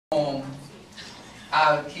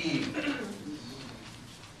alkene.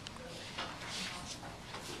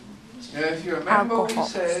 Now if you remember we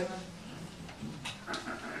said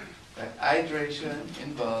that hydration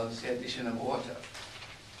involves the addition of water.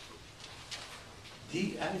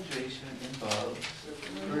 Dehydration involves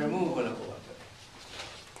the removal of water.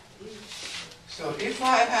 So if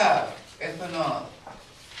I have ethanol,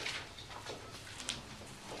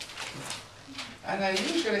 and I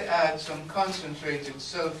usually add some concentrated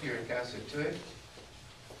sulfuric acid to it,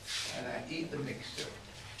 and I heat the mixture,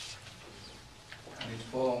 and it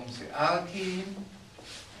forms the alkene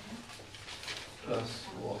plus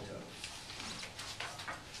water.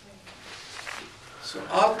 So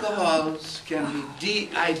alcohols can be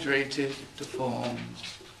dehydrated to form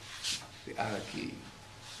the alkene.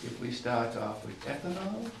 If we start off with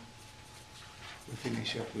ethanol, we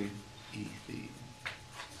finish up with ethene.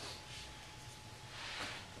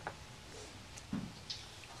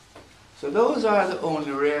 So those are the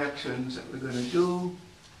only reactions that we're going to do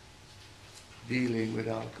dealing with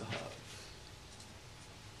alcohol.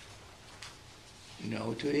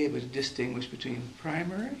 To be able to distinguish between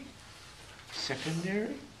primary,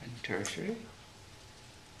 secondary, and tertiary.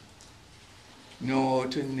 Know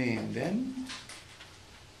to name them.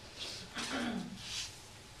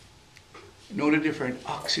 Know the different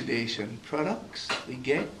oxidation products we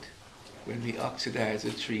get when we oxidize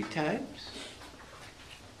the three types.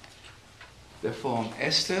 They form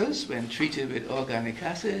esters when treated with organic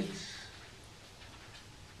acids,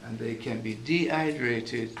 and they can be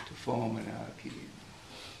dehydrated to form an alkene.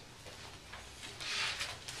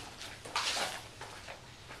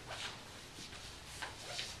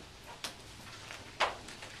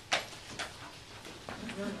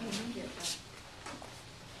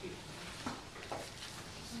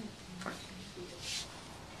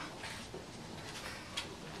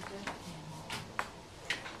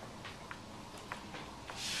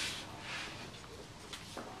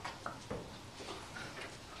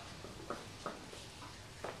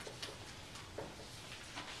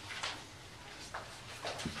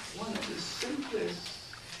 One of the simplest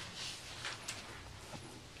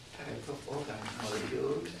type of organic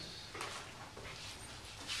molecules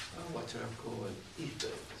are what are called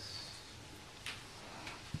ethers.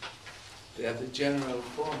 They have the general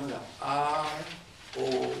formula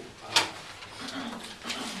ROR,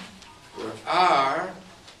 where R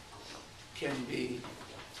can be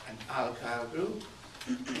an alkyl group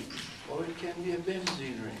or it can be a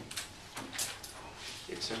benzene ring.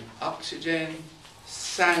 It's an oxygen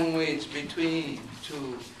sandwich between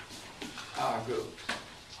two R groups.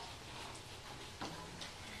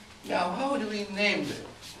 Now, how do we name them?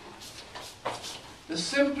 The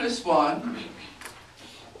simplest one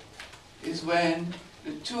is when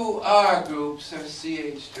the two R groups are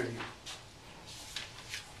CH3.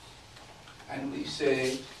 And we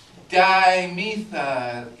say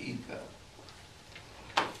dimethyl ether.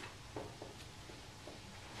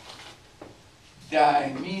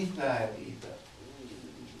 Dimethyl ether.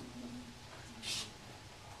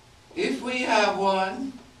 If we have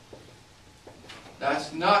one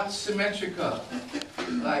that's not symmetrical,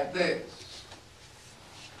 like this,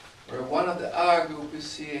 where one of the R group is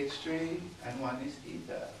CH3 and one is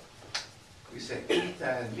ethyl, we say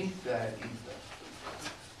ethyl, methyl, ether.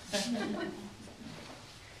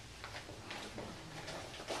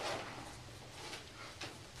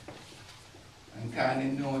 And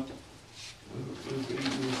kindly note, we will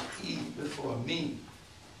use E before me.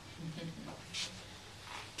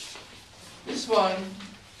 This one,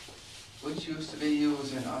 which used to be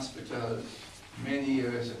used in hospitals many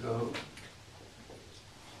years ago,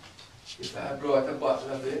 if I brought a bottle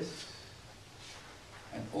of this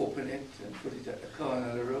and open it and put it at the corner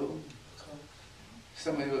of the room,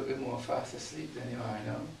 somebody would be more fast asleep than you are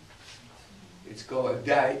now. It's called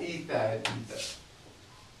diethyl ether.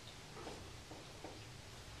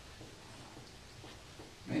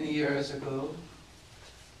 Many years ago,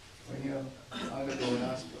 when you undergo an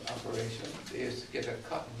operation, they used to get a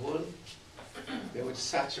cotton wool. They would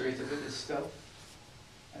saturate it with this stuff,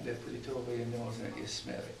 and they put it over your nose and you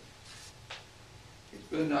smell it. It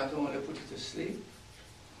will not only put you to sleep,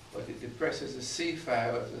 but it depresses the C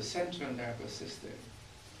fibers of the central nervous system,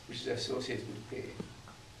 which is associated with pain.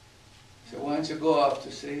 So once you go off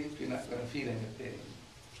to sleep, you're not going to feel any pain.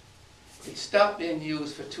 It stopped being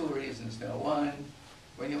used for two reasons. Now, one,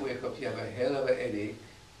 when you wake up, you have a hell of a headache.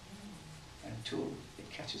 And two, it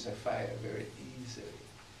catches a fire very easily.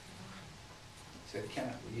 So it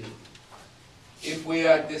cannot be used. If we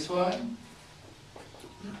add this one,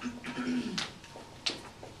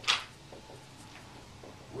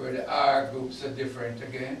 where the R groups are different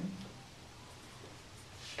again,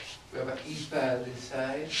 we have an ethyl this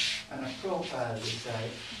side and a propyl this side.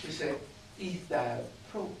 We say ethyl,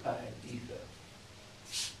 propyl, ether.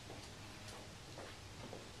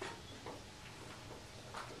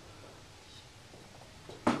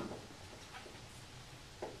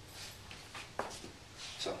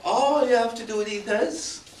 So all you have to do with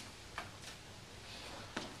ethers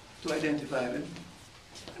to identify them,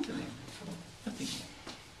 nothing.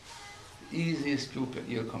 The easiest group that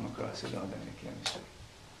you'll come across in organic chemistry.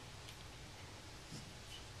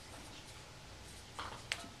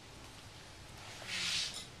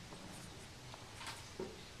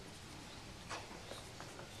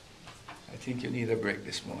 I think you need a break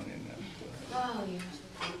this morning. Oh,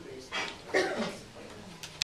 yeah.